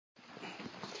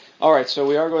All right, so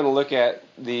we are going to look at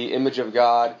the image of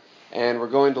God, and we're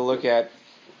going to look at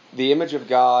the image of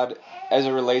God as it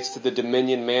relates to the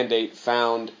dominion mandate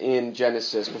found in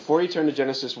Genesis. Before you turn to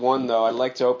Genesis 1, though, I'd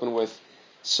like to open with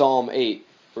Psalm 8.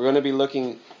 We're going to be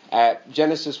looking at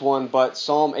Genesis 1, but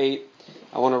Psalm 8,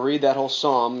 I want to read that whole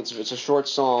psalm. It's a short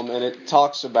psalm, and it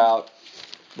talks about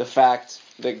the fact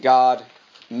that God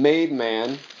made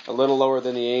man a little lower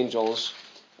than the angels,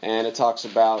 and it talks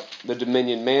about the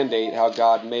dominion mandate, how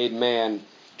God made man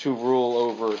to rule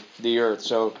over the earth.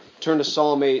 So turn to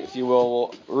Psalm 8, if you will.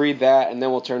 We'll read that, and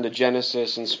then we'll turn to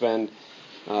Genesis and spend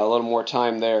a little more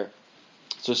time there.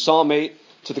 So Psalm 8,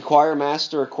 to the choir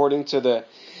master according to the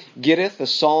Gittith, a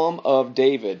psalm of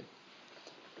David.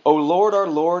 O Lord, our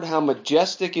Lord, how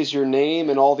majestic is your name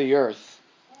in all the earth.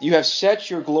 You have set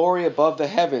your glory above the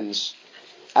heavens.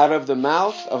 Out of the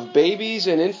mouth of babies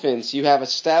and infants you have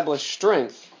established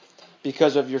strength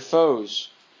because of your foes.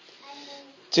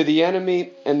 To the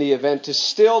enemy and the event, to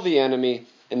still the enemy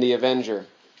and the avenger.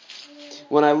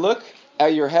 When I look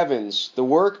at your heavens, the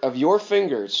work of your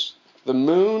fingers, the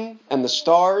moon and the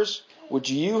stars which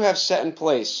you have set in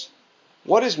place,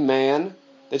 what is man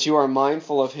that you are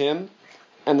mindful of him,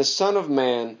 and the Son of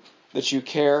Man that you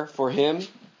care for him?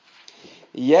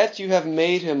 Yet you have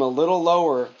made him a little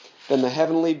lower than the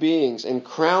heavenly beings, and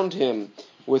crowned him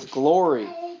with glory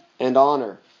and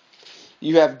honor.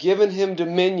 You have given him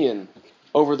dominion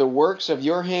over the works of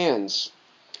your hands.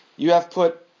 You have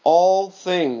put all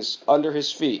things under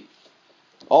his feet,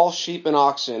 all sheep and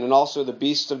oxen, and also the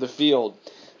beasts of the field,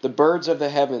 the birds of the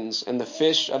heavens, and the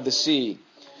fish of the sea,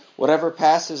 whatever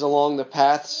passes along the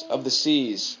paths of the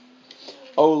seas.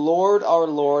 O Lord, our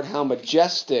Lord, how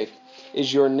majestic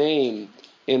is your name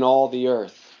in all the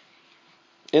earth.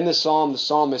 In the psalm, the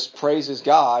psalmist praises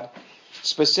God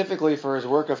specifically for his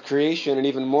work of creation, and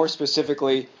even more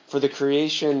specifically for the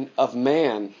creation of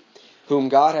man, whom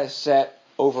God has set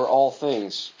over all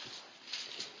things.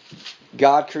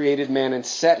 God created man and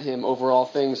set him over all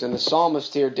things. And the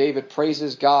psalmist here, David,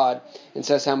 praises God and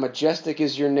says, how majestic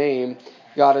is your name.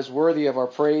 God is worthy of our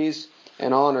praise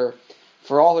and honor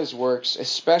for all his works,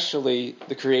 especially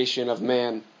the creation of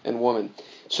man and woman.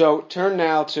 So turn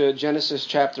now to Genesis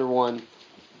chapter 1,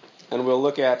 and we'll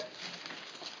look at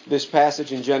this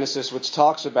passage in Genesis which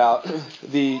talks about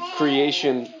the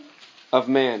creation of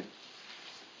man.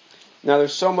 Now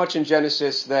there's so much in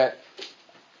Genesis that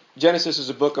Genesis is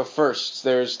a book of firsts.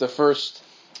 There's the first,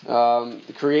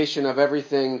 the creation of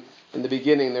everything in the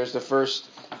beginning. There's the first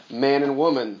man and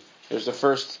woman. There's the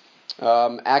first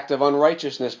act of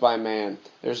unrighteousness by man.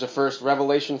 There's the first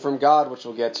revelation from God, which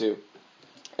we'll get to.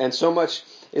 And so much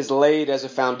is laid as a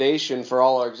foundation for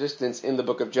all our existence in the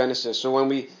book of Genesis. So when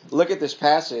we look at this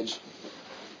passage,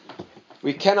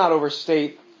 we cannot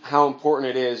overstate how important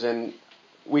it is, and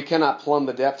we cannot plumb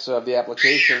the depths of the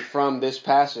application from this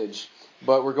passage.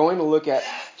 But we're going to look at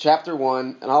chapter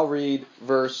 1, and I'll read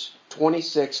verse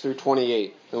 26 through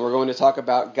 28. And we're going to talk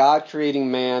about God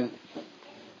creating man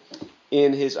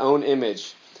in his own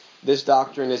image. This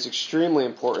doctrine is extremely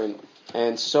important,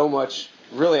 and so much,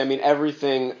 really,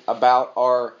 everything about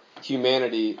our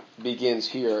humanity begins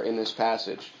here in this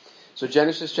passage. So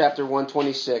Genesis chapter 1,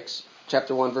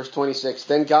 verse 26,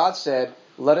 Then God said,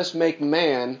 Let us make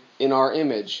man in our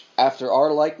image, after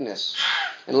our likeness,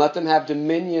 and let them have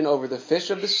dominion over the fish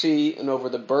of the sea, and over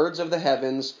the birds of the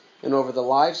heavens, and over the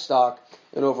livestock,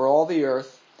 and over all the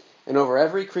earth, and over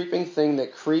every creeping thing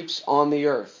that creeps on the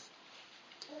earth.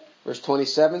 Verse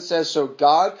 27 says, So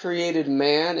God created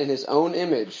man in his own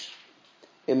image.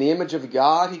 In the image of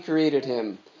God he created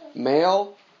him.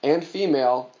 Male and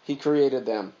female he created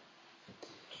them.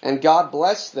 And God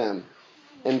blessed them.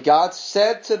 And God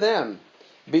said to them,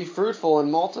 Be fruitful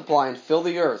and multiply and fill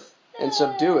the earth and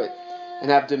subdue it, and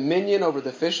have dominion over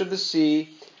the fish of the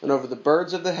sea, and over the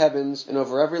birds of the heavens, and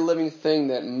over every living thing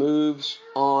that moves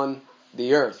on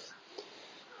the earth.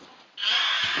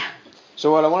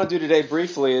 So what I want to do today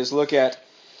briefly is look at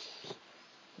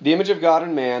the image of God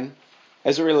in man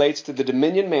as it relates to the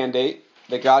dominion mandate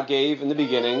that God gave in the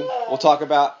beginning. We'll talk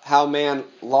about how man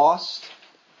lost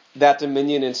that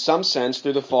dominion in some sense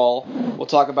through the fall. We'll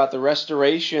talk about the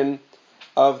restoration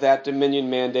of that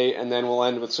dominion mandate, and then we'll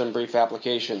end with some brief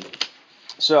application.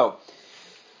 So,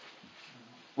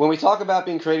 when we talk about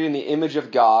being created in the image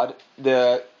of God,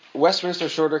 the Westminster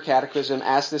Shorter Catechism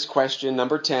asks this question,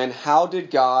 number 10, how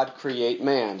did God create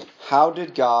man? How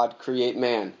did God create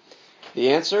man? The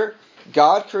answer,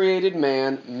 God created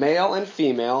man, male and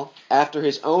female, after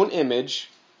his own image,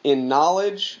 in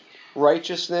knowledge,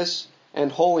 righteousness,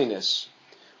 and holiness,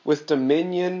 with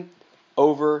dominion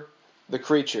over the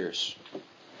creatures.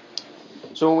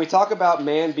 So when we talk about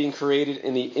man being created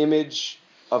in the image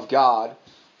of God,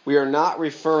 we are not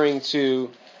referring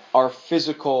to our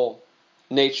physical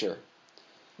nature.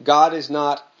 God is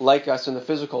not like us in the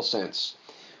physical sense.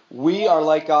 We are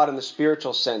like God in the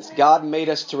spiritual sense. God made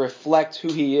us to reflect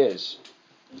who He is.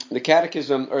 The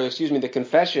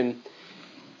confession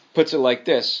puts it like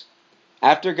this.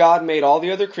 After God made all the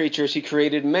other creatures, He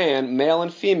created man, male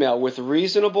and female, with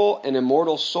reasonable and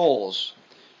immortal souls,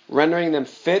 rendering them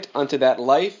fit unto that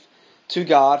life to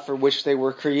God for which they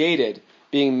were created,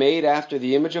 being made after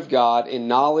the image of God in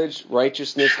knowledge,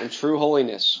 righteousness, and true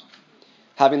holiness,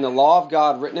 having the law of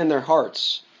God written in their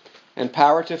hearts, and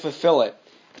power to fulfill it,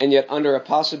 and yet under a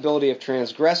possibility of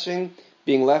transgressing,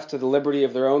 being left to the liberty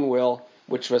of their own will,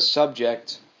 which was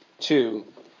subject to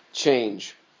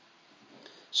change.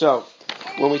 So,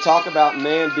 when we talk about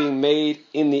man being made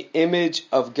in the image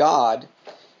of God,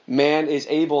 man is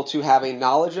able to have a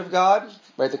knowledge of God,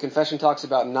 right? The confession talks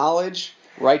about knowledge,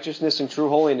 righteousness, and true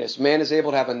holiness. Man is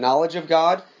able to have a knowledge of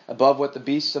God above what the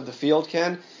beasts of the field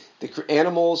can. The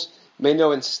animals may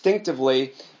know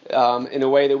instinctively, in a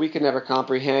way that we can never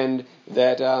comprehend,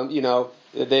 that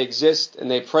they exist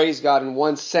and they praise God in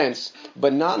one sense,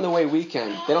 but not in the way we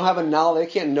can. They don't have a knowledge.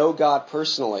 They can't know God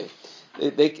personally.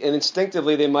 And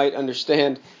instinctively they might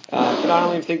understand, but I don't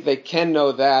even think they can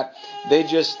know that.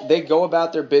 They go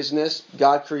about their business.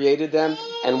 God created them,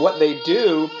 and what they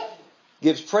do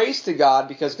gives praise to God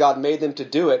because God made them to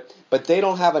do it, but they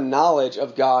don't have a knowledge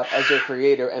of God as their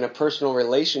creator and a personal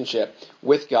relationship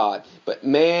with God. But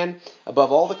man,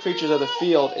 above all the creatures of the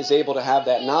field, is able to have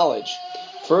that knowledge.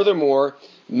 Furthermore,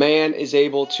 man is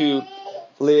able to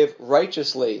live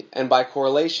righteously and by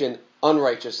correlation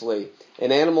unrighteously.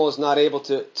 An animal is not able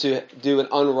to do an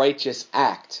unrighteous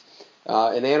act.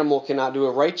 An animal cannot do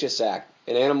a righteous act.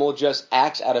 An animal just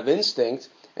acts out of instinct,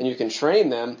 and you can train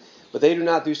them, but they do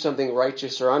not do something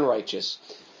righteous or unrighteous.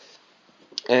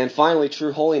 And finally,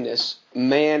 true holiness.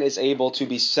 Man is able to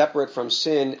be separate from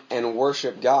sin and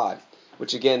worship God,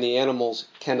 which again the animals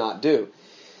cannot do.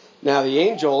 Now the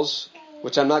angels,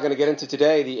 which I'm not going to get into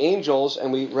today, the angels,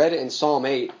 and we read it in Psalm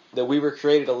 8, that we were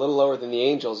created a little lower than the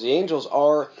angels. The angels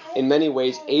are in many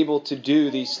ways able to do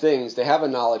these things. They have a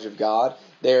knowledge of God.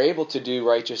 They are able to do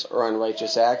righteous or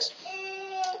unrighteous acts.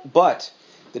 But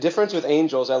the difference with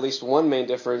angels, at least one main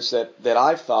difference that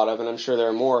I've thought of, and I'm sure there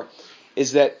are more,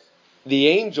 is that the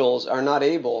angels are not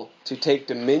able to take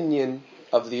dominion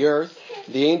of the earth.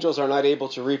 The angels are not able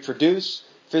to reproduce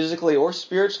physically or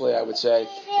spiritually, I would say.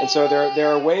 And so there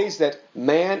are ways that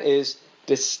man is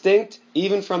distinct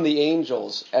even from the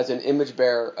angels as an image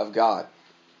bearer of God.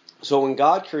 So when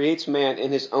God creates man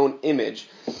in His own image,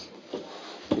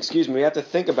 we have to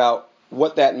think about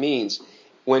what that means.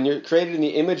 When you're created in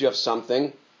the image of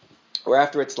something, or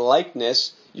after its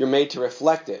likeness, you're made to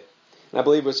reflect it. And I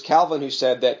believe it was Calvin who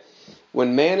said that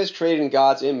when man is created in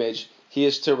God's image, he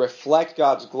is to reflect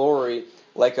God's glory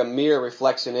like a mirror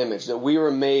reflects an image. That we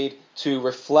were made to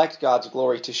reflect God's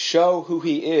glory, to show who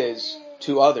He is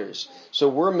to others. So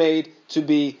we're made to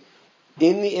be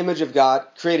in the image of God,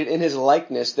 created in His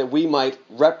likeness, that we might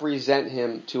represent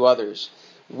Him to others.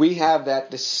 We have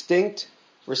that distinct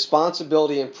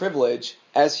responsibility and privilege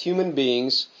as human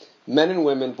beings, men and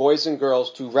women, boys and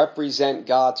girls, to represent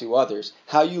God to others.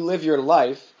 How you live your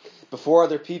life before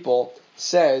other people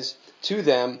says to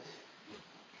them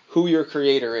who your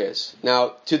Creator is.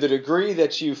 Now, to the degree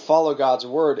that you follow God's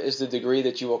Word is the degree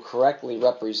that you will correctly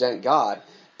represent God,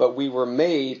 but we were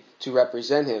made to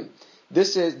represent Him.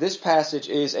 This passage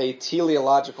is a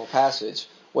teleological passage.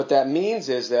 What that means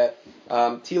is that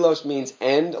telos means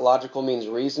end, logical means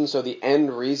reason, so the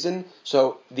end reason.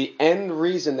 So the end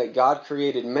reason that God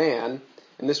created man,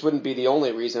 and this wouldn't be the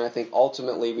only reason, I think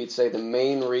ultimately we'd say the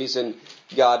main reason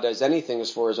God does anything is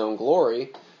for His own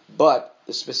glory, but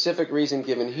the specific reason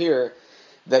given here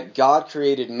that God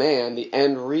created man, the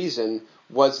end reason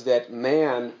was that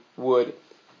man would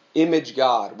image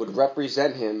God, would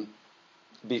represent Him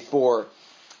before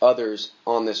others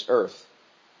on this earth.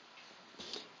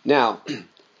 Now,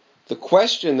 the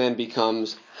question then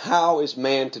becomes, how is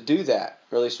man to do that?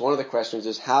 Or at least one of the questions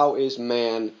is, how is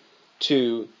man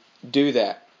to do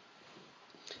that?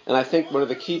 And I think one of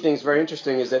the key things very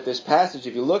interesting is that this passage,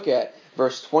 if you look at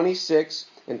verse 26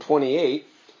 and 28,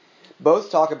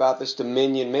 both talk about this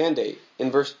dominion mandate.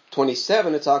 In verse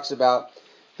 27, it talks about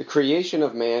the creation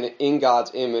of man in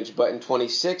God's image, but in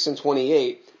 26 and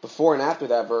 28, before and after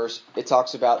that verse, it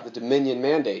talks about the dominion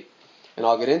mandate. And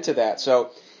I'll get into that. So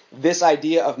this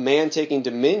idea of man taking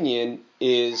dominion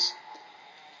is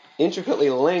intimately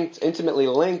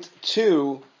linked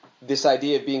to this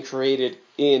idea of being created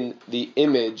in the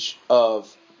image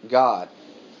of God.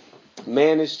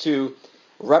 man is to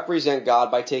represent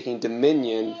God by taking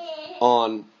dominion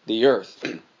on the earth.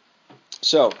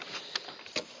 So,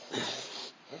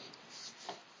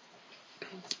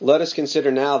 let us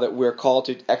consider now that we're called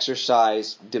to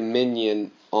exercise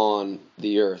dominion on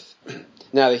the earth.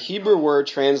 Now, the Hebrew word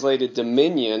translated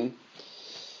dominion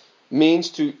means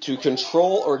to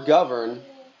control or govern,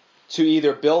 to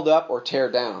either build up or tear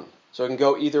down. So it can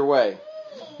go either way.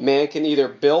 Man can either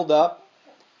build up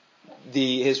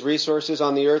his resources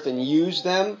on the earth and use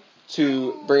them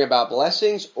to bring about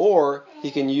blessings, or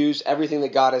he can use everything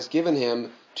that God has given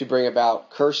him to bring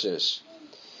about curses.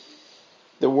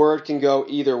 The word can go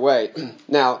either way.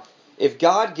 Now, if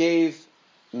God gave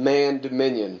man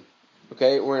dominion,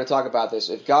 okay, we're going to talk about this.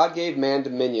 If God gave man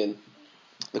dominion,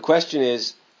 the question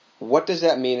is, what does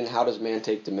that mean and how does man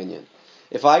take dominion?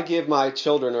 If I give my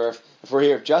children, or if we're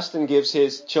here, if Justin gives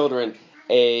his children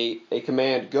a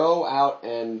command, go out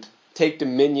and take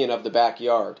dominion of the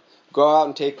backyard. Go out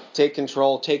and take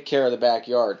control, take care of the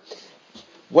backyard.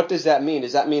 What does that mean?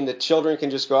 Does that mean that children can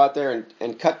just go out there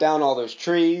and cut down all those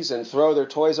trees and throw their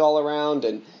toys all around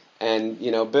and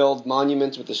build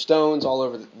monuments with the stones all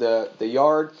over the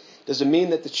yard? Does it mean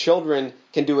that the children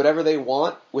can do whatever they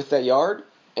want with that yard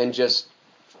and just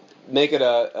make it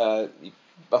a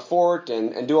fort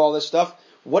and do all this stuff?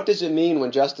 What does it mean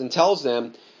when Justin tells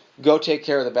them, go take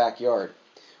care of the backyard?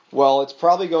 Well, it's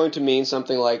probably going to mean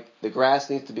something like the grass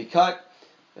needs to be cut,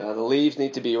 the leaves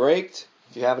need to be raked.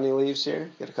 If you have any leaves here,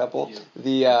 get a couple.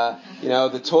 Yeah.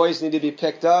 The toys need to be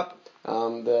picked up.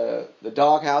 The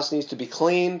doghouse needs to be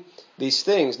cleaned. These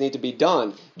things need to be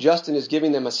done. Justin is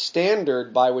giving them a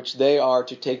standard by which they are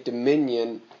to take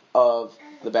dominion of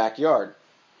the backyard.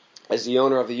 As the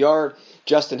owner of the yard,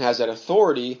 Justin has that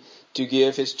authority to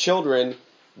give his children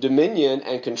dominion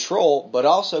and control, but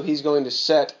also he's going to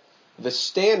set the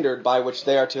standard by which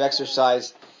they are to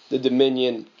exercise the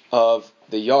dominion of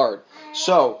the yard.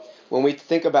 So, when we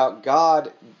think about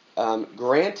God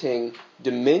granting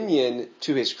dominion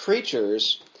to his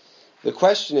creatures, the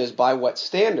question is, by what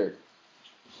standard?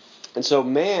 And so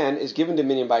man is given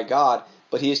dominion by God,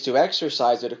 but he is to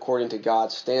exercise it according to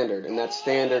God's standard. And that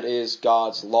standard is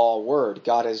God's law word.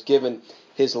 God has given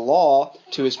his law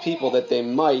to his people that they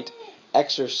might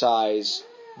exercise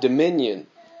dominion.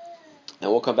 And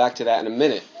we'll come back to that in a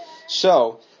minute.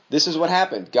 So, this is what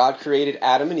happened. God created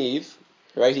Adam and Eve,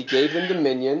 right? He gave them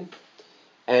dominion.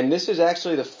 And this is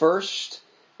actually the first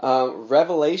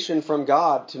revelation from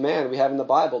God to man we have in the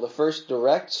Bible. The first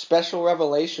direct, special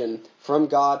revelation from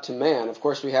God to man. Of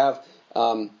course, we have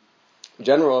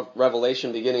general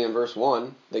revelation beginning in verse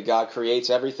 1, that God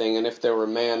creates everything. And if there were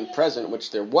man present,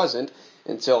 which there wasn't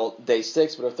until day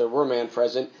 6, but if there were man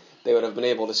present, they would have been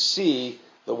able to see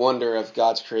the wonder of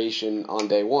God's creation on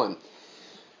day 1.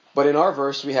 But in our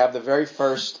verse, we have the very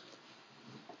first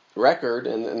record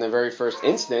and the very first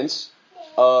instance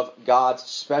of God's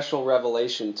special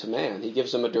revelation to man. He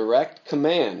gives them a direct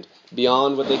command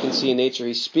beyond what they can see in nature.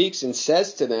 He speaks and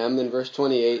says to them in verse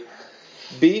 28,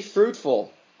 be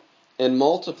fruitful and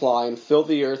multiply and fill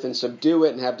the earth and subdue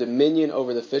it and have dominion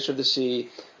over the fish of the sea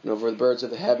and over the birds of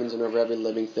the heavens and over every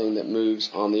living thing that moves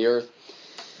on the earth.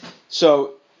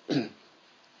 So,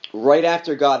 right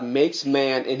after God makes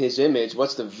man in his image,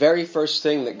 what's the very first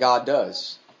thing that God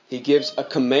does? He gives a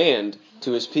command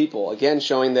to his people, again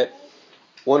showing that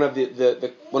one of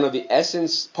the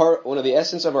essence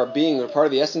of our being, or part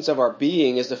of the essence of our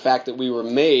being, is the fact that we were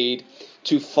made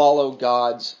to follow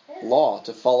God's law,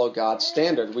 to follow God's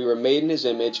standard. We were made in his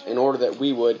image in order that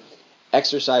we would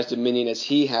exercise dominion as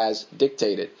he has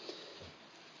dictated.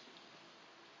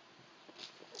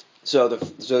 So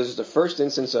this is the first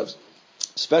instance of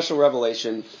special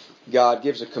revelation. God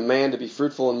gives a command to be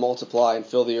fruitful and multiply and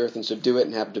fill the earth and subdue it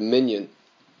and have dominion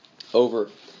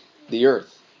over the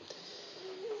earth.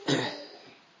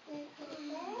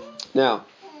 Now,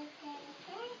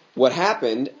 what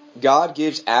happened, God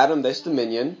gives Adam this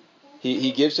dominion.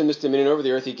 He gives him this dominion over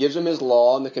the earth. He gives him his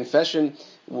law. And the confession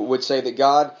would say that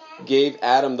God gave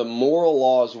Adam the moral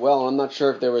law as well. And I'm not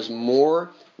sure if there was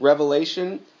more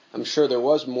revelation. I'm sure there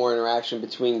was more interaction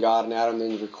between God and Adam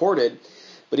than is recorded.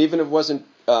 But even if it wasn't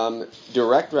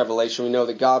direct revelation, we know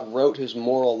that God wrote his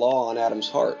moral law on Adam's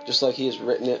heart, just like he has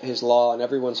written his law on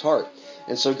everyone's heart.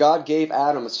 And so God gave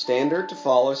Adam a standard to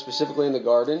follow, specifically in the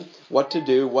garden, what to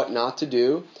do, what not to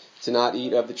do, to not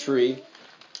eat of the tree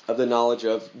of the knowledge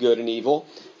of good and evil.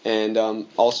 And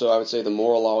also, I would say the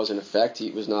moral law was in effect.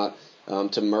 He was not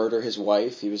to murder his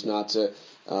wife. He was not to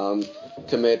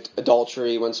commit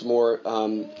adultery once more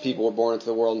people were born into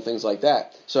the world and things like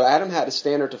that. So Adam had a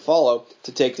standard to follow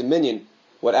to take dominion.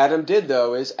 What Adam did,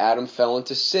 though, is Adam fell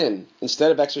into sin.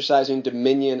 Instead of exercising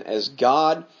dominion as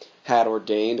God had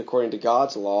ordained according to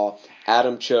God's law,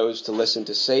 Adam chose to listen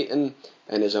to Satan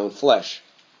and his own flesh.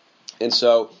 And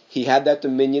so he had that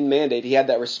dominion mandate. He had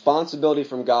that responsibility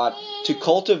from God to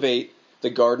cultivate the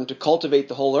garden, to cultivate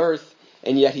the whole earth,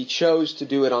 and yet he chose to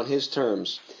do it on his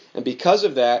terms. And because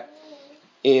of that,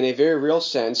 in a very real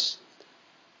sense,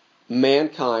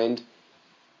 mankind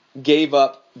gave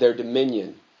up their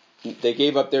dominion. They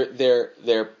gave up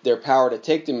their power to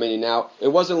take dominion. Now, it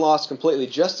wasn't lost completely.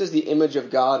 Just as the image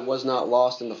of God was not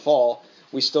lost in the fall,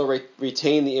 we still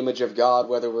retain the image of God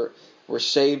whether we're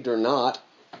saved or not.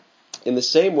 In the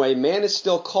same way, man is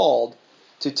still called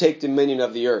to take dominion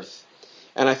of the earth.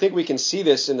 And I think we can see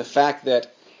this in the fact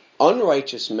that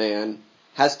unrighteous man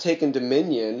has taken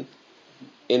dominion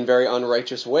in very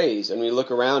unrighteous ways. And we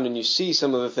look around and you see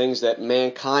some of the things that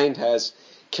mankind has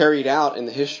carried out in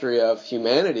the history of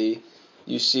humanity.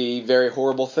 You see very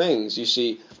horrible things. You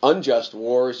see unjust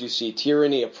wars. You see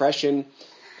tyranny, oppression.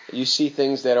 You see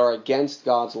things that are against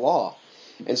God's law.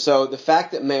 And so the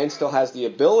fact that man still has the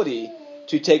ability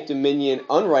to take dominion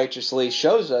unrighteously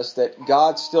shows us that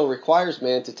God still requires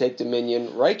man to take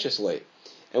dominion righteously.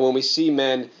 And when we see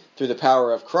men through the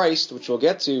power of Christ, which we'll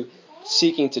get to,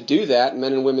 seeking to do that,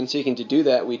 men and women seeking to do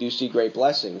that, we do see great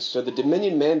blessings. So the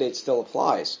dominion mandate still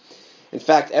applies. In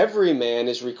fact, every man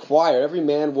is required, every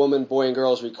man, woman, boy, and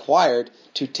girl is required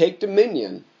to take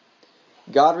dominion.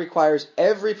 God requires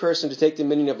every person to take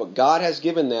dominion of what God has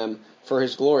given them for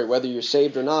his glory, whether you're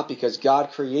saved or not, because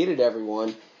God created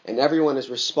everyone, and everyone is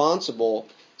responsible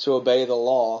to obey the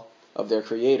law of their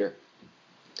Creator.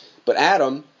 But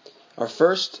Adam, our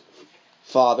first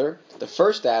father, the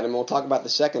first Adam, we'll talk about the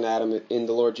second Adam in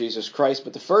the Lord Jesus Christ,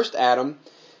 but the first Adam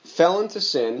fell into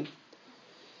sin,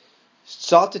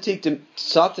 sought to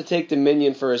take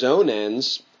dominion for his own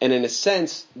ends, and in a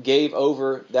sense gave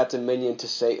over that dominion to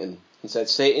Satan. He said,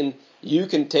 Satan, you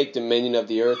can take dominion of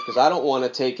the earth because I don't want to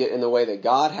take it in the way that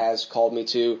God has called me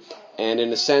to, and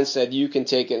in a sense said you can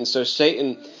take it. And so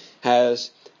Satan has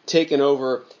took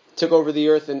over the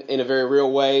earth in a very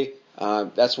real way.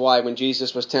 That's why when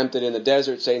Jesus was tempted in the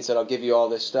desert, Satan said, I'll give you all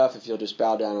this stuff if you'll just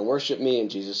bow down and worship me.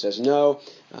 And Jesus says no.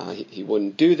 He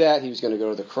wouldn't do that. He was going to go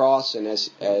to the cross. And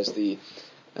as the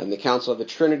Council of the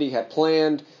Trinity had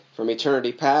planned from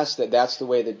eternity past, that's the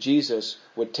way that Jesus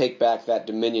would take back that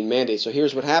dominion mandate. So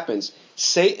here's what happens.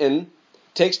 Satan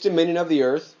takes dominion of the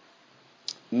earth.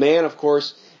 Man, of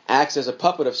course, acts as a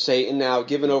puppet of Satan, now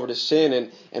given over to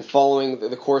sin and following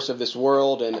the course of this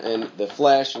world and the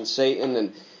flesh and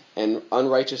Satan and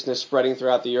unrighteousness spreading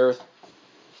throughout the earth.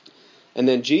 And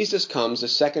then Jesus comes, the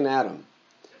second Adam,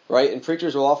 right? And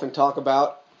preachers will often talk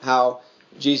about how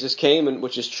Jesus came, and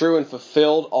which is true, and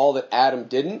fulfilled all that Adam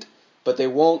didn't, but they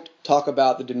won't talk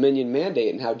about the dominion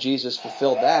mandate and how Jesus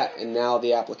fulfilled that and now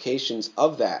the applications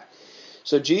of that.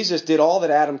 So Jesus did all that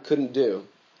Adam couldn't do.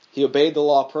 He obeyed the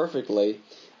law perfectly,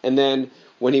 and then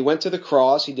when he went to the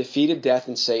cross, he defeated death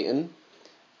and Satan,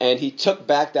 and he took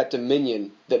back that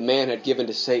dominion that man had given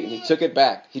to Satan. He took it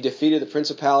back. He defeated the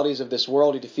principalities of this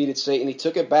world. He defeated Satan. He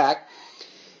took it back.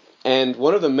 And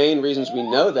one of the main reasons we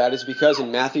know that is because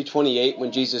in Matthew 28,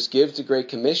 when Jesus gives the Great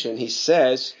Commission, he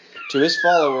says to his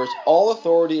followers, all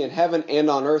authority in heaven and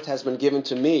on earth has been given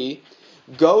to me.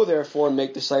 Go, therefore, and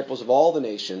make disciples of all the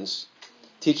nations,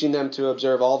 teaching them to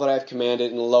observe all that I have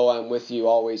commanded, and lo, I am with you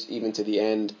always, even to the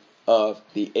end of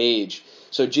the age.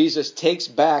 So Jesus takes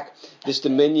back this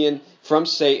dominion from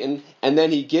Satan, and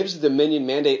then he gives the dominion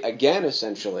mandate again,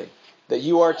 essentially, that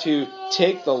you are to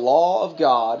take the law of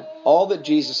God, all that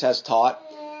Jesus has taught,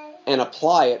 and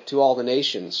apply it to all the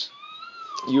nations.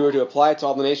 You are to apply it to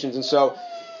all the nations. And so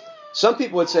some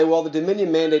people would say, well, the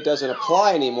dominion mandate doesn't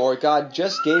apply anymore. God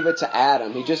just gave it to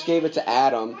Adam. He just gave it to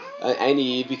Adam and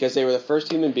Eve because they were the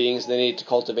first human beings. They needed to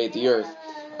cultivate the earth.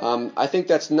 I think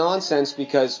that's nonsense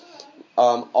because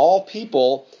all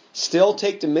people still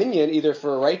take dominion either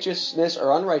for righteousness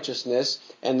or unrighteousness,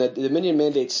 and the dominion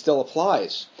mandate still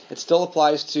applies. It still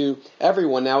applies to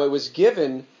everyone. Now, it was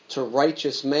given to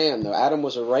righteous man, though. Adam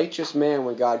was a righteous man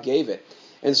when God gave it.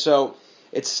 And so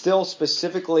it still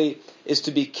specifically is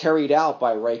to be carried out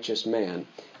by righteous man.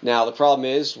 Now, the problem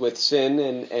is with sin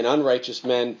and unrighteous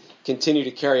men continue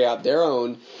to carry out their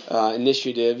own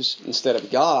initiatives instead of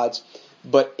God's.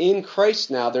 But in Christ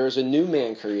now, there is a new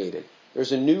man created.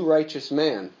 There's a new righteous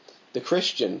man, the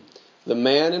Christian, the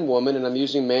man and woman, and I'm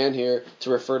using man here to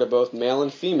refer to both male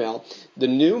and female. The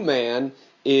new man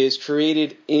is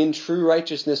created in true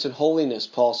righteousness and holiness,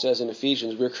 Paul says in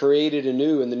Ephesians. We're created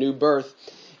anew in the new birth,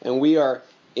 and we are,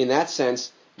 in that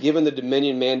sense, given the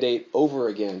dominion mandate over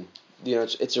again. You know,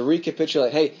 it's a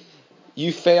recapitulate. Hey,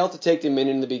 You failed to take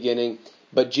dominion in the beginning,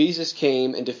 but Jesus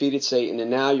came and defeated Satan, and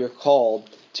now you're called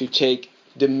to take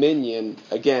dominion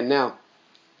again. Now,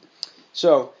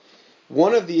 so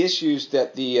one of the issues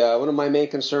that one of my main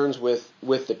concerns with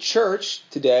the church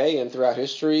today and throughout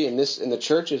history, and the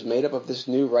church is made up of this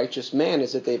new righteous man,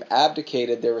 is that they've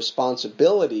abdicated their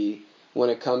responsibility when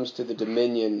it comes to the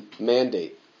dominion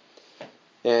mandate.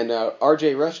 And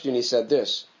R.J. Rushdoony said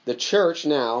this: the church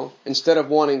now, instead of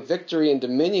wanting victory and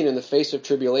dominion in the face of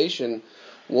tribulation,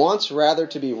 wants rather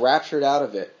to be raptured out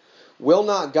of it. Will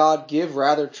not God give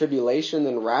rather tribulation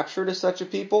than rapture to such a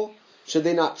people? Should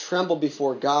they not tremble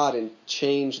before God and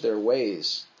change their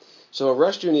ways? So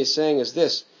what Rushdoony is saying is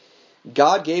this: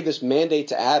 God gave this mandate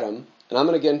to Adam, and I'm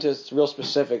going to get into this real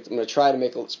specific. I'm going to try to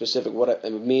make it specific what I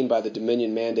mean by the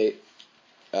dominion mandate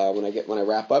when I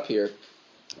wrap up here.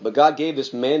 But God gave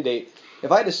this mandate.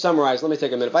 If I had to summarize, let me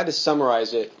take a minute. If I had to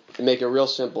summarize it and make it real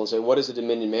simple and say, what is a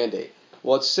dominion mandate?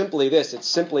 Well, it's simply this. It's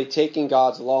simply taking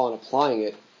God's law and applying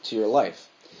it to your life.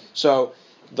 So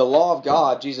the law of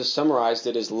God, Jesus summarized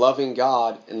it as loving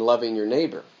God and loving your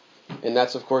neighbor. And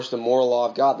that's, of course, the moral law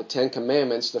of God. The Ten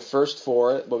Commandments, the first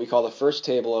four, what we call the first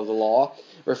table of the law,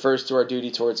 refers to our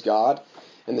duty towards God.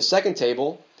 And the second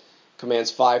table, commands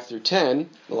 5 through 10,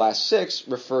 the last 6,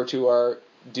 refer to our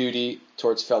duty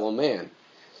towards fellow man.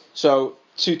 So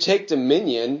to take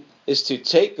dominion is to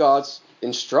take God's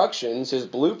instructions, his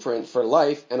blueprint for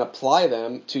life, and apply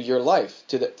them to your life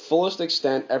to the fullest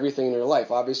extent, everything in your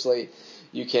life. Obviously,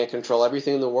 you can't control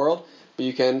everything in the world, but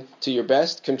you can, to your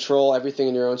best, control everything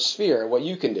in your own sphere, what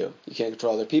you can do. You can't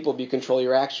control other people, but you control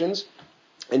your actions,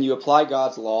 and you apply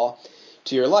God's law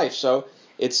to your life. So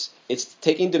it's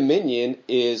taking dominion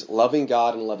is loving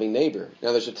God and loving neighbor.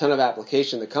 Now, there's a ton of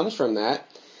application that comes from that.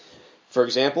 For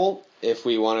example, if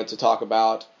we wanted to talk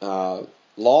about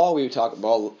law, we would talk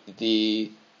about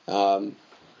the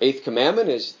 8th commandment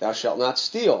is thou shalt not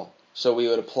steal. So we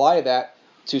would apply that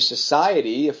to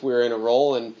society if we're in a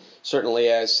role, and certainly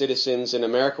as citizens in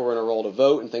America we're in a role to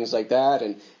vote and things like that.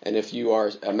 And if you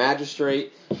are a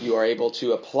magistrate, you are able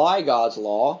to apply God's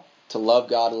law to love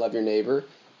God and love your neighbor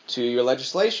to your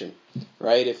legislation,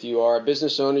 right? If you are a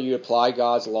business owner, you apply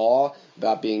God's law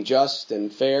about being just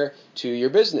and fair to your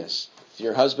business. If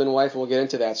you're husband and wife, we'll get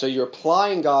into that. So you're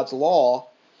applying God's law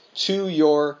to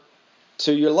your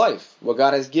life, what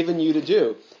God has given you to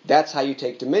do. That's how you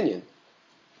take dominion.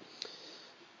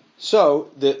 So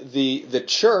the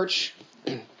church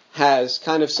has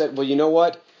kind of said, well, you know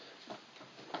what?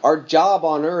 Our job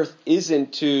on earth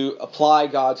isn't to apply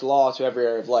God's law to every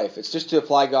area of life. It's just to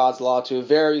apply God's law to a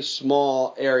very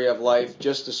small area of life,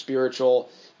 just the spiritual,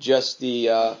 just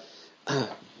the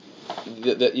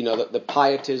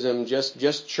pietism,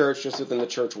 just church, just within the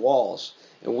church walls.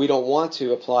 And we don't want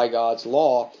to apply God's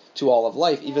law to all of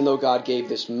life, even though God gave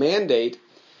this mandate.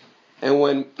 And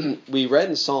when we read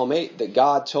in Psalm 8 that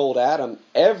God told Adam,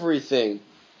 everything,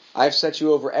 I've set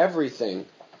you over everything.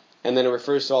 And then it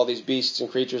refers to all these beasts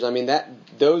and creatures. I mean,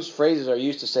 those phrases are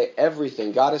used to say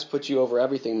everything. God has put you over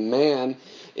everything. Man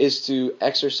is to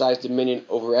exercise dominion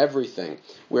over everything.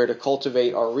 We're to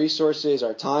cultivate our resources,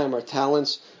 our time, our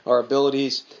talents, our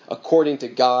abilities according to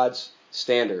God's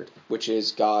standard, which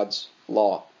is God's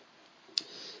law.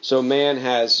 So man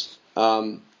has,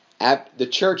 the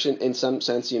church in some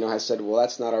sense, has said, well,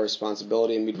 that's not our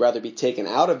responsibility, and we'd rather be taken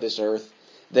out of this earth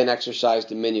than exercise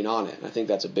dominion on it. And I think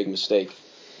that's a big mistake.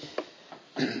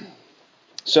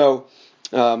 So,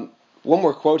 one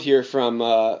more quote here from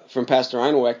Pastor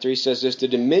Einelwechter. He says this: the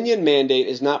dominion mandate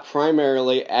is not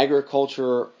primarily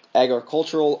agricultural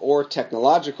or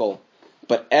technological,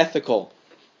 but ethical.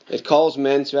 It calls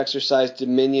men to exercise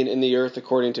dominion in the earth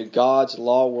according to God's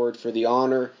law word for the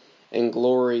honor and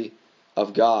glory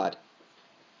of God.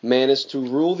 Man is to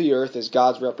rule the earth as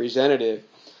God's representative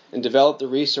and develop the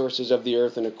resources of the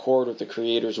earth in accord with the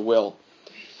Creator's will.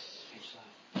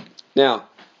 Now,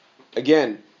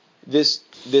 again, there's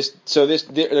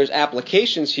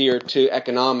applications here to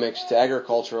economics, to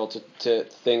agricultural, to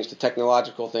things, to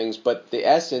technological things, but the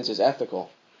essence is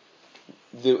ethical.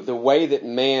 The way that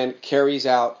man carries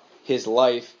out his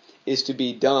life is to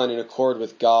be done in accord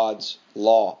with God's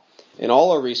law. And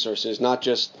all our resources, not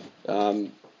just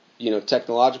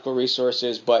technological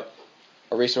resources, but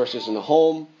our resources in the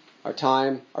home, our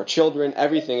time, our children,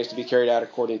 everything is to be carried out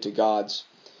according to God's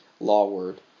law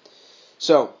word.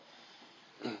 So,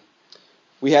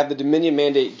 we have the dominion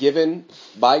mandate given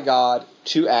by God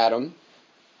to Adam,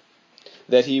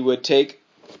 that he would take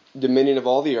dominion of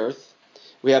all the earth.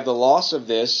 We have the loss of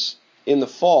this in the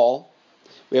fall.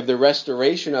 We have the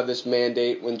restoration of this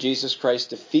mandate when Jesus Christ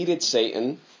defeated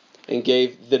Satan and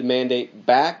gave the mandate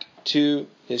back to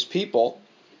his people.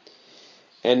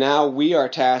 And now we are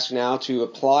tasked now to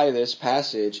apply this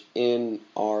passage in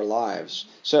our lives.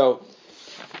 So,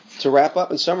 to wrap up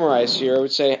and summarize here, I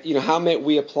would say, how may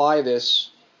we apply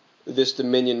this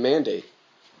dominion mandate?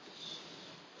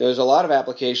 There's a lot of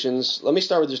applications. Let me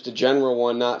start with just a general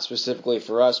one, not specifically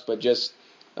for us, but just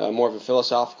more of a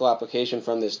philosophical application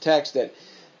from this text that,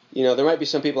 there might be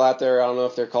some people out there, I don't know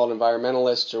if they're called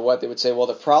environmentalists or what, they would say, well,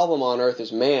 the problem on earth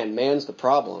is man. Man's the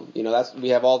problem. We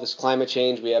have all this climate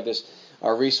change. We have this,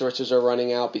 our resources are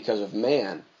running out because of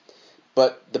man.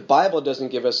 But the Bible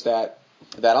doesn't give us that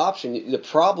option. The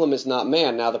problem is not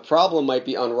man. Now, the problem might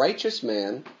be unrighteous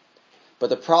man, but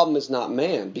the problem is not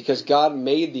man, because God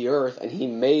made the earth and He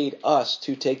made us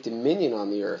to take dominion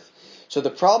on the earth. So the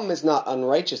problem is not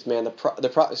unrighteous man. The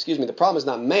problem is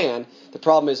not man. The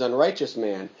problem is unrighteous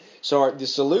man. So the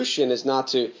solution is not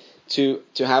to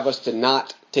have us to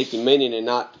not take dominion and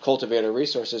not cultivate our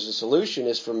resources. The solution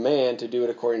is for man to do it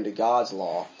according to God's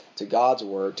law, to God's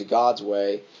word, to God's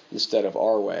way, instead of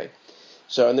our way.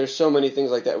 So, and there's so many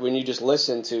things like that. When you just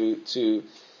listen to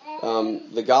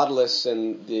the godless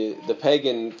and the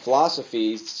pagan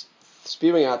philosophies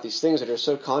spewing out these things that are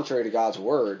so contrary to God's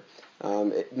word,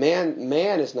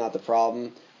 man is not the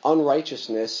problem.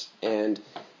 Unrighteousness and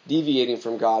deviating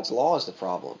from God's law is the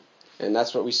problem. And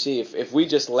that's what we see. If we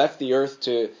just left the earth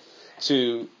to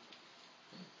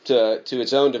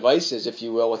its own devices, if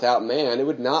you will, without man, it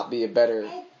would not be a better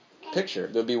picture.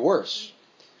 It would be worse.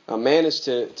 Man is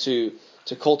to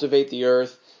cultivate the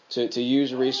earth, to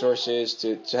use resources,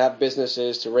 to have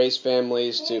businesses, to raise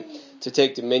families, to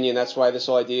take dominion. That's why this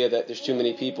whole idea that there's too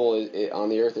many people on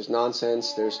the earth is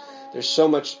nonsense. There's so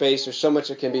much space. There's so much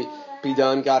that can be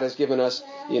done. God has given us,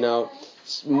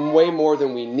 way more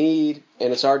than we need,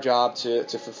 and it's our job to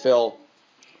fulfill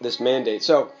this mandate.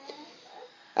 So,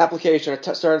 application,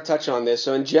 I started to touch on this.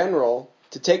 So in general,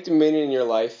 to take dominion in your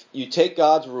life, you take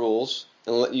God's rules,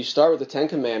 and you start with the Ten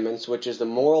Commandments, which is the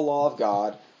moral law of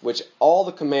God, which all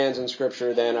the commands in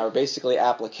Scripture then are basically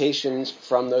applications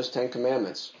from those Ten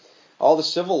Commandments. All the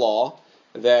civil law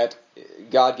that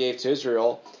God gave to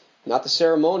Israel, not the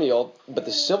ceremonial, but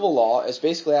the civil law, is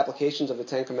basically applications of the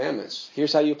Ten Commandments.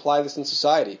 Here's how you apply this in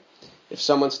society. If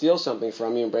someone steals something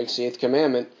from you and breaks the 8th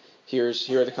commandment, here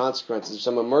are the consequences. If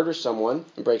someone murders someone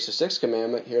and breaks the 6th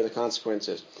commandment, here are the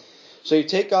consequences. So you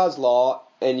take God's law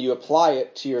and you apply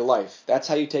it to your life. That's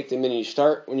how you take dominion. You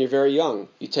start when you're very young.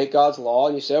 You take God's law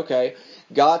and you say, okay,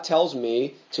 God tells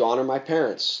me to honor my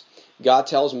parents. God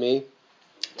tells me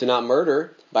to not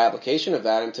murder. By application of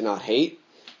that, I'm to not hate.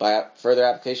 By further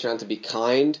application, I'm to be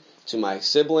kind to my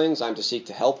siblings. I'm to seek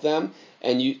to help them.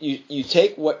 And you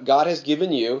take what God has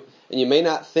given you, and you may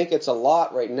not think it's a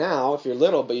lot right now if you're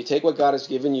little, but you take what God has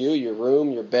given you, your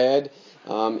room, your bed,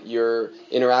 your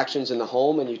interactions in the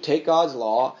home, and you take God's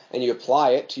law and you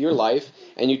apply it to your life,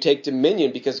 and you take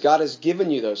dominion because God has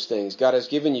given you those things. God has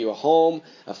given you a home,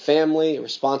 a family,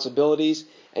 responsibilities,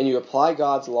 and you apply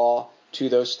God's law to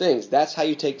those things. That's how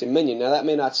you take dominion. Now that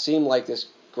may not seem like this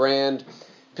grand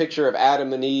picture of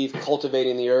Adam and Eve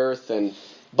cultivating the earth,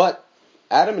 but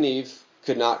Adam and Eve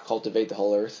could not cultivate the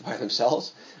whole earth by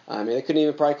themselves. They couldn't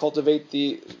even probably cultivate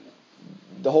the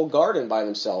whole garden by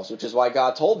themselves, which is why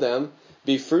God told them,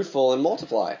 be fruitful and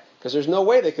multiply, because there's no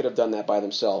way they could have done that by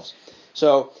themselves.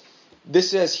 So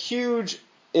this has huge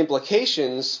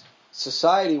implications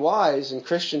society-wise and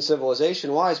Christian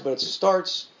civilization-wise, but it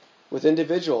starts with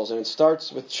individuals, and it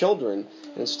starts with children,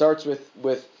 and it starts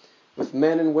with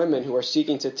men and women who are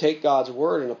seeking to take God's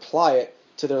word and apply it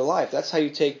to their life. That's how you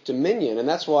take dominion, and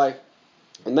that's why,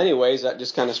 in many ways, that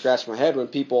just kind of scratched my head when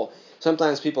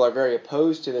sometimes people are very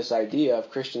opposed to this idea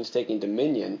of Christians taking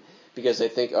dominion, because they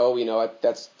think,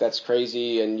 that's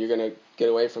crazy, and you're going to get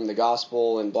away from the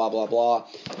gospel and blah blah blah,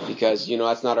 because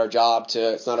it's not our job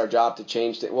to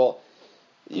change it. Well,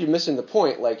 you're missing the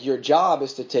point. Like, your job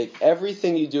is to take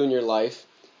everything you do in your life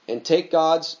and take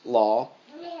God's law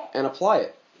and apply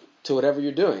it to whatever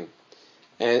you're doing.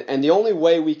 And the only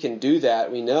way we can do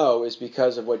that, we know, is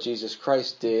because of what Jesus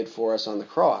Christ did for us on the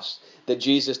cross. That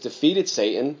Jesus defeated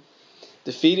Satan,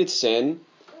 defeated sin,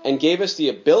 and gave us the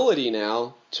ability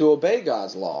now to obey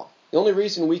God's law. The only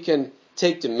reason we can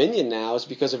take dominion now is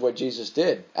because of what Jesus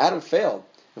did. Adam failed.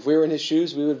 If we were in his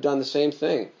shoes, we would have done the same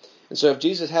thing. And so if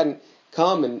Jesus hadn't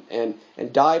come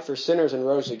and died for sinners and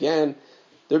rose again,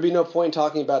 there'd be no point in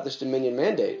talking about this dominion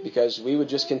mandate, because we would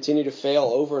just continue to fail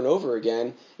over and over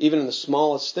again, even in the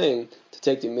smallest thing, to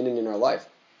take dominion in our life.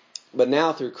 But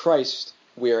now through Christ,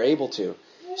 we are able to.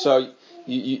 So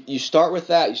you start with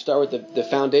that. You start with the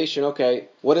foundation. Okay,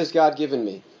 what has God given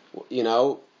me?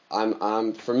 I'm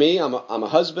a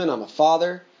husband. I'm a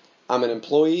father. I'm an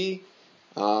employee.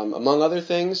 Among other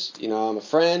things, I'm a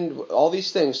friend, all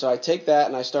these things. So I take that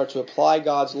and I start to apply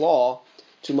God's law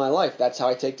to my life. That's how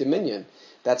I take dominion.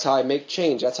 That's how I make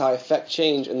change. That's how I affect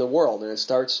change in the world. And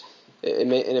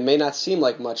it may not seem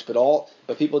like much,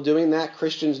 but people doing that,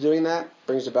 Christians doing that,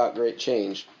 brings about great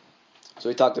change. So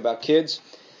we talked about kids,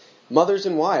 mothers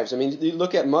and wives. You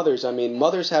look at mothers.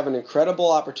 Mothers have an incredible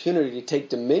opportunity to take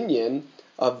dominion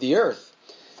of the earth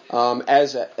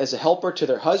as a helper to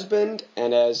their husband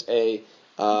and as a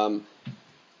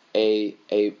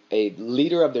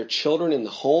leader of their children in the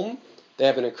home. They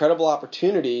have an incredible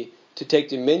opportunity to take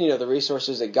dominion of the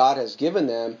resources that God has given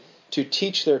them to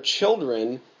teach their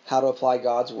children how to apply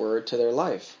God's word to their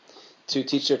life, to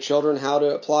teach their children how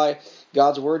to apply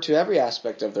God's word to every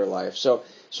aspect of their life. So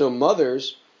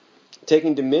mothers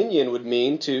taking dominion would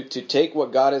mean to take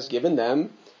what God has given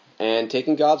them and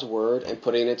taking God's word and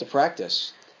putting it into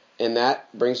practice. And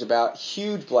that brings about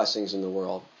huge blessings in the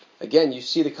world. Again, you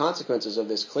see the consequences of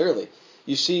this clearly.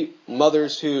 You see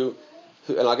mothers who,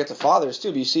 and I'll get to fathers too,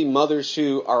 but you see mothers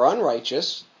who are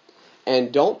unrighteous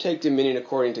and don't take dominion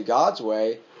according to God's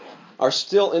way, are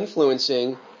still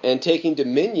influencing and taking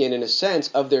dominion, in a sense,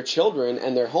 of their children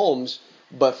and their homes,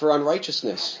 but for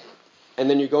unrighteousness. And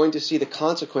then you're going to see the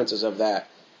consequences of that.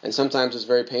 And sometimes it's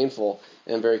very painful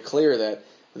and very clear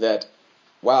that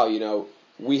wow,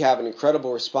 we have an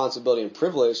incredible responsibility and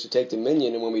privilege to take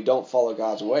dominion, and when we don't follow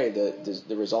God's way,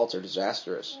 the results are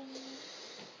disastrous.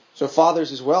 So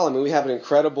fathers as well, we have an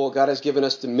incredible, God has given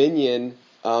us dominion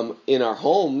in our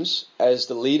homes as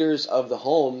the leaders of the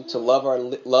home to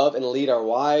love and lead our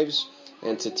wives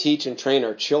and to teach and train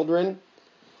our children.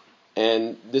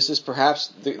 And this is perhaps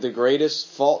the greatest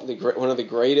fault, one of the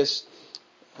greatest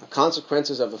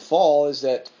consequences of the fall is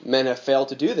that men have failed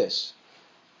to do this.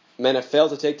 Men have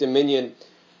failed to take dominion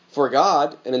for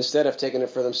God and instead have taken it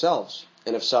for themselves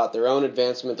and have sought their own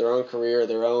advancement, their own career,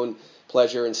 their own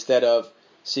pleasure instead of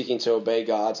seeking to obey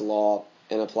God's law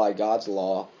and apply God's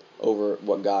law over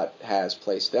what God has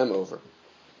placed them over.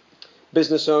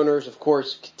 Business owners, of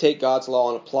course, take God's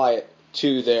law and apply it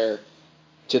to their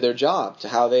job, to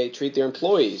how they treat their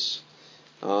employees,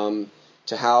 to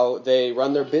how they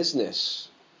run their business.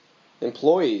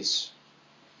 Employees,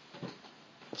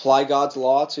 apply God's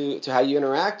law to how you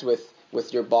interact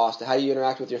with your boss, to how you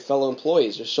interact with your fellow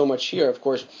employees. There's so much here. Of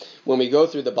course, when we go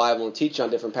through the Bible and teach on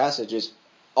different passages,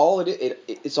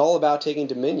 it's all about taking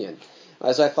dominion.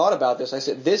 As I thought about this, I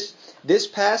said this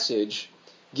passage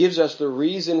gives us the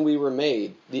reason we were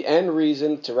made, the end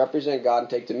reason to represent God and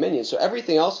take dominion. So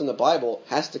everything else in the Bible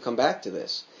has to come back to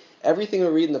this. Everything we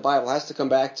read in the Bible has to come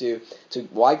back to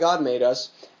why God made us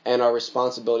and our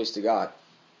responsibilities to God.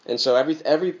 And so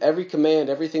every command,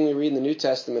 everything we read in the New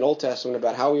Testament, Old Testament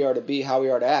about how we are to be, how we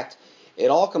are to act, it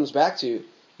all comes back to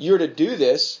you're to do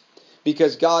this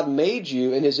because God made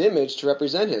you in His image to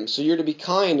represent Him. So you're to be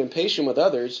kind and patient with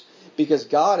others because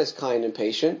God is kind and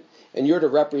patient, and you're to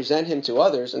represent Him to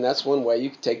others, and that's one way you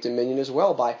can take dominion as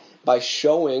well, by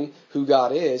showing who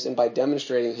God is and by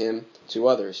demonstrating Him to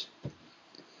others.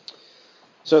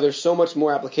 So there's so much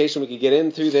more application we could get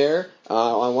in through there.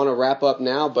 I want to wrap up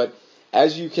now, but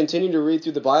as you continue to read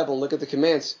through the Bible and look at the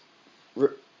commands,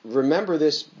 remember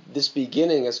this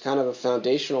beginning as kind of a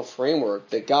foundational framework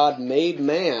that God made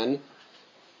man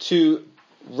to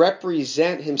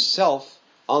represent Himself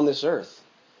on this earth.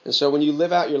 And so when you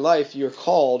live out your life, you're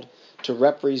called to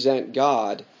represent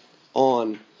God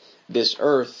on this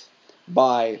earth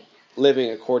by living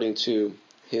according to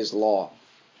His law.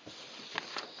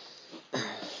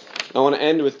 I want to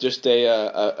end with just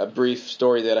a brief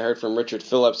story that I heard from Richard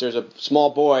Phillips. There's a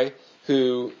small boy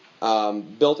who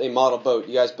built a model boat.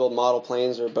 You guys build model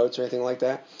planes or boats or anything like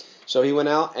that? So he went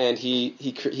out and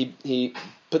he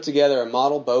put together a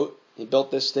model boat. He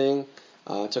built this thing.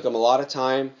 It took him a lot of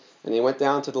time. And he went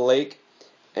down to the lake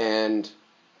and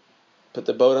put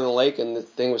the boat on the lake, and the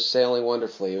thing was sailing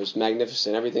wonderfully. It was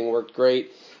magnificent. Everything worked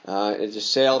great. It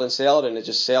just sailed and sailed, and it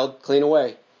just sailed clean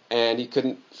away. And he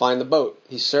couldn't find the boat.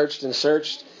 He searched and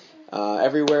searched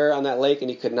everywhere on that lake,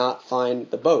 and he could not find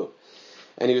the boat.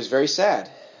 And he was very sad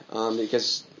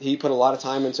because he put a lot of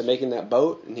time into making that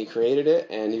boat, and he created it,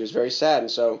 and he was very sad.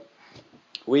 And so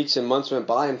weeks and months went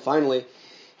by, and finally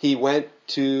he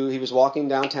was walking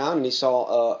downtown, and he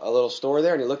saw a little store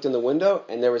there, and he looked in the window,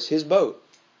 and there was his boat.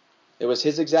 It was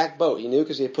his exact boat. He knew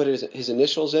because he had put his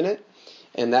initials in it,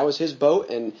 and that was his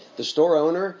boat, and the store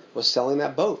owner was selling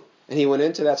that boat. And he went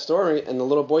into that store, and the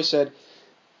little boy said,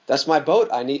 "That's my boat.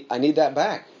 I need that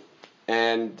back."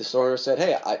 And the store owner said,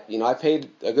 "Hey, I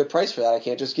paid a good price for that. I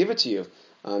can't just give it to you.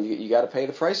 You got to pay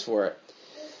the price for it."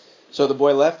 So the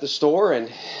boy left the store, and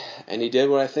he did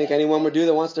what I think anyone would do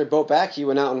that wants their boat back. He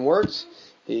went out and worked.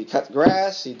 He cut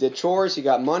grass, he did chores, he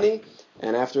got money,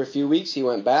 and after a few weeks he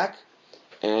went back,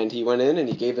 and he went in and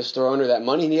he gave the store owner that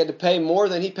money, and he had to pay more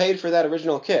than he paid for that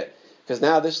original kit, because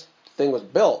now this thing was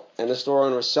built, and the store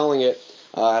owner was selling it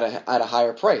at a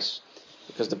higher price,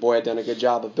 because the boy had done a good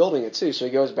job of building it too. So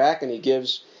he goes back and he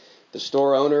gives the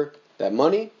store owner that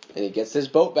money, and he gets his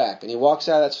boat back, and he walks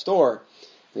out of that store,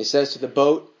 and he says to the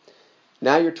boat,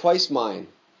 "Now you're twice mine.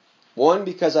 One,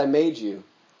 because I made you,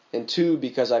 and two,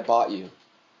 because I bought you."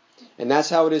 And that's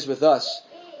how it is with us.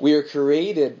 We are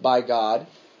created by God,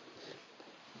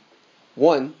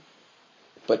 one,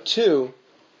 but two,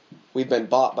 we've been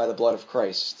bought by the blood of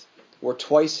Christ. We're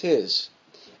twice His.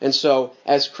 And so,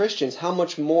 as Christians, how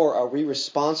much more are we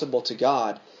responsible to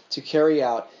God to carry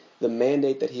out the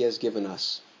mandate that He has given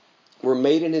us? We're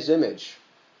made in His image,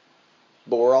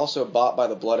 but we're also bought by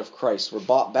the blood of Christ. We're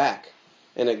bought back,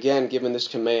 and again given this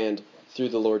command through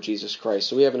the Lord Jesus Christ.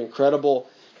 So we have an incredible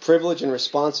privilege and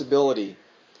responsibility,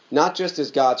 not just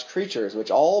as God's creatures, which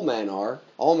all men are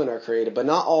created, but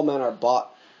not all men are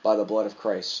bought by the blood of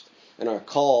Christ and are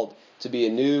called to be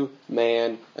a new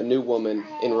man, a new woman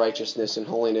in righteousness and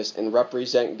holiness and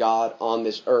represent God on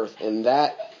this earth. And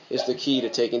that is the key to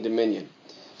taking dominion.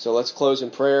 So let's close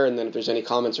in prayer, and then if there's any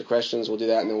comments or questions, we'll do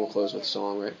that, and then we'll close with a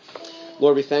song, right?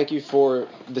 Lord, we thank you for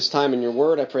this time in your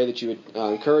word. I pray that you would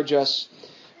encourage us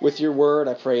with your word.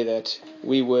 I pray that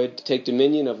we would take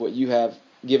dominion of what you have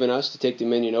given us to take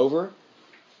dominion over.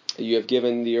 You have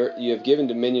given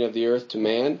dominion of the earth to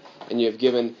man, and you have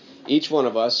given each one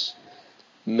of us,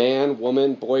 man,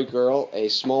 woman, boy, girl, a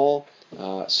small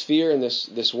sphere in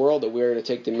this world that we are to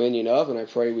take dominion of, and I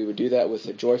pray we would do that with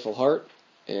a joyful heart,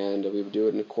 and we would do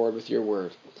it in accord with your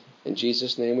word. In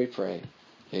Jesus' name we pray.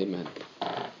 Amen.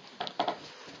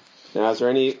 Now, is there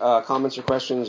any comments or questions